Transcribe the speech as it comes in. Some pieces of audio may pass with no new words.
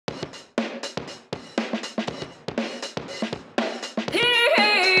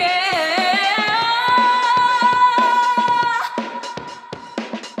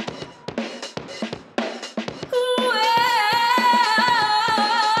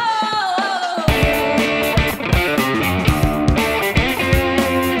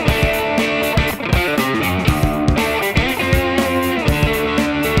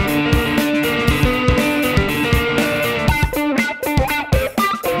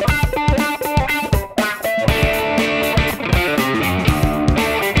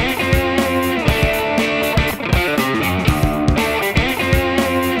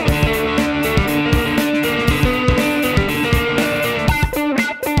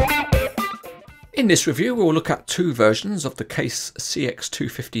In this review we'll look at two versions of the Case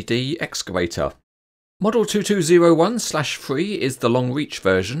CX250D excavator. Model 2201/3 is the long reach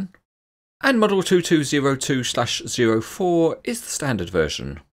version, and Model 2202/04 is the standard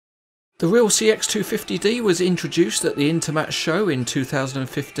version. The real CX250D was introduced at the Intermat show in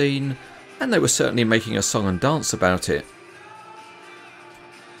 2015, and they were certainly making a song and dance about it.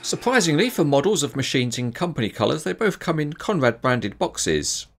 Surprisingly, for models of machines in company colours, they both come in Conrad branded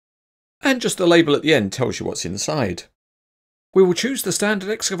boxes, and just the label at the end tells you what's inside. We will choose the standard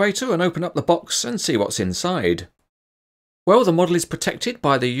excavator and open up the box and see what's inside. Well, the model is protected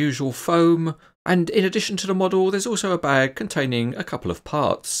by the usual foam, and in addition to the model there's also a bag containing a couple of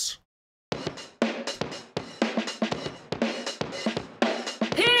parts.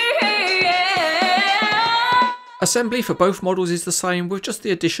 Assembly for both models is the same, with just the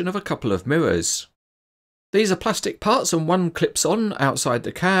addition of a couple of mirrors. These are plastic parts, and one clips on outside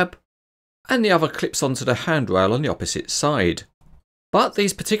the cab, and the other clips onto the handrail on the opposite side. But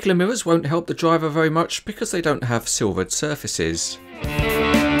these particular mirrors won't help the driver very much because they don't have silvered surfaces.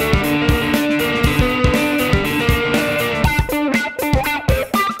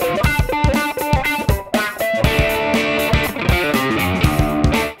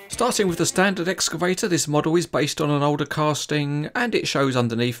 Starting with the standard excavator, this model is based on an older casting, and it shows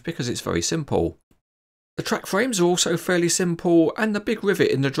underneath because it's very simple. The track frames are also fairly simple, and the big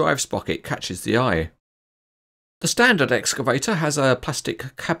rivet in the drive sprocket catches the eye. The standard excavator has a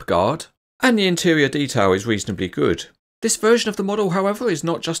plastic cab guard, and the interior detail is reasonably good. This version of the model, however, is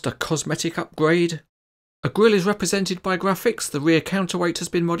not just a cosmetic upgrade. A grille is represented by graphics, the rear counterweight has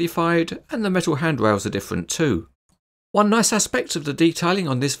been modified, and the metal handrails are different too. One nice aspect of the detailing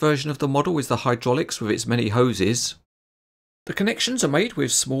on this version of the model is the hydraulics with its many hoses. The connections are made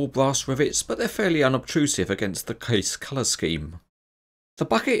with small brass rivets, but they're fairly unobtrusive against the Case colour scheme. The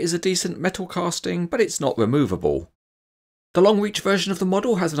bucket is a decent metal casting, but it's not removable. The long reach version of the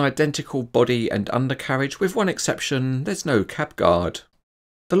model has an identical body and undercarriage, with one exception: there's no cab guard.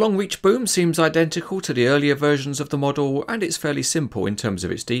 The long reach boom seems identical to the earlier versions of the model, and it's fairly simple in terms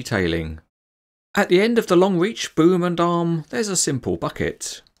of its detailing. At the end of the long reach boom and arm, there's a simple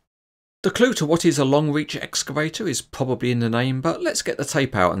bucket. The clue to what is a long reach excavator is probably in the name, but let's get the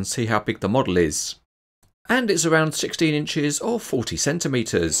tape out and see how big the model is. And it's around 16 inches or 40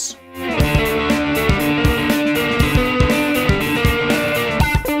 centimetres.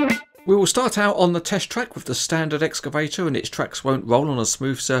 We will start out on the test track with the standard excavator, and its tracks won't roll on a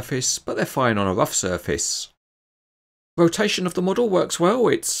smooth surface, but they're fine on a rough surface. Rotation of the model works well,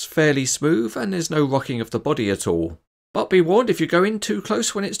 it's fairly smooth, and there's no rocking of the body at all. But be warned, if you go in too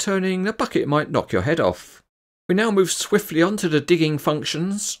close when it's turning, the bucket might knock your head off. We now move swiftly on to the digging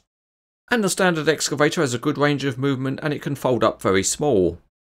functions, and the standard excavator has a good range of movement, and it can fold up very small.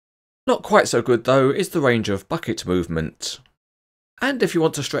 Not quite so good though is the range of bucket movement. And if you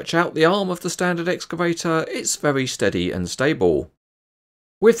want to stretch out the arm of the standard excavator, it's very steady and stable.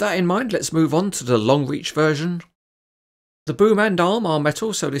 With that in mind, let's move on to the long reach version. The boom and arm are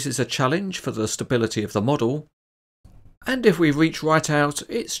metal, so this is a challenge for the stability of the model. And if we reach right out,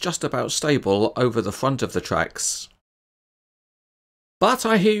 it's just about stable over the front of the tracks. But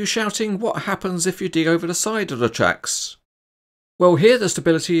I hear you shouting, what happens if you dig over the side of the tracks? Well, here the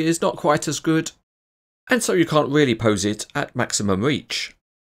stability is not quite as good, and so you can't really pose it at maximum reach.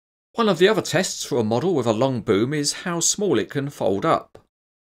 One of the other tests for a model with a long boom is how small it can fold up.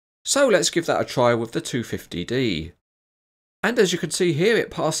 So let's give that a try with the 250D. And as you can see here, it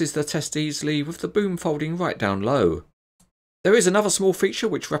passes the test easily with the boom folding right down low. There is another small feature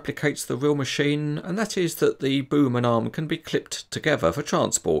which replicates the real machine, and that is that the boom and arm can be clipped together for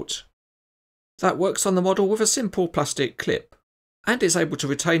transport. That works on the model with a simple plastic clip, and is able to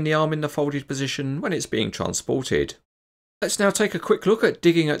retain the arm in the folded position when it's being transported. Let's now take a quick look at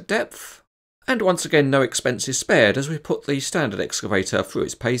digging at depth, and once again no expense is spared as we put the standard excavator through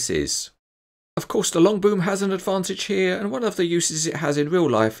its paces. Of course, the long boom has an advantage here, and one of the uses it has in real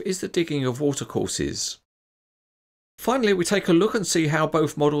life is the digging of watercourses. Finally, we take a look and see how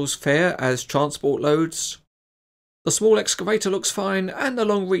both models fare as transport loads. The small excavator looks fine, and the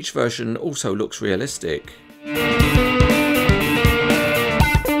long reach version also looks realistic.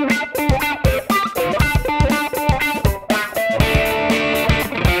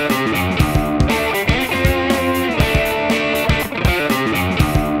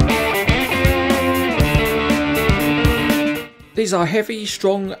 These are heavy,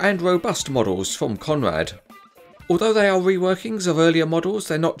 strong and robust models from Conrad. Although they are reworkings of earlier models,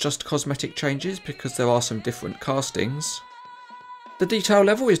 they're not just cosmetic changes because there are some different castings. The detail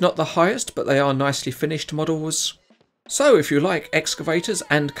level is not the highest, but they are nicely finished models. So if you like excavators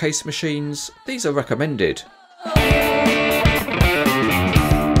and case machines, these are recommended.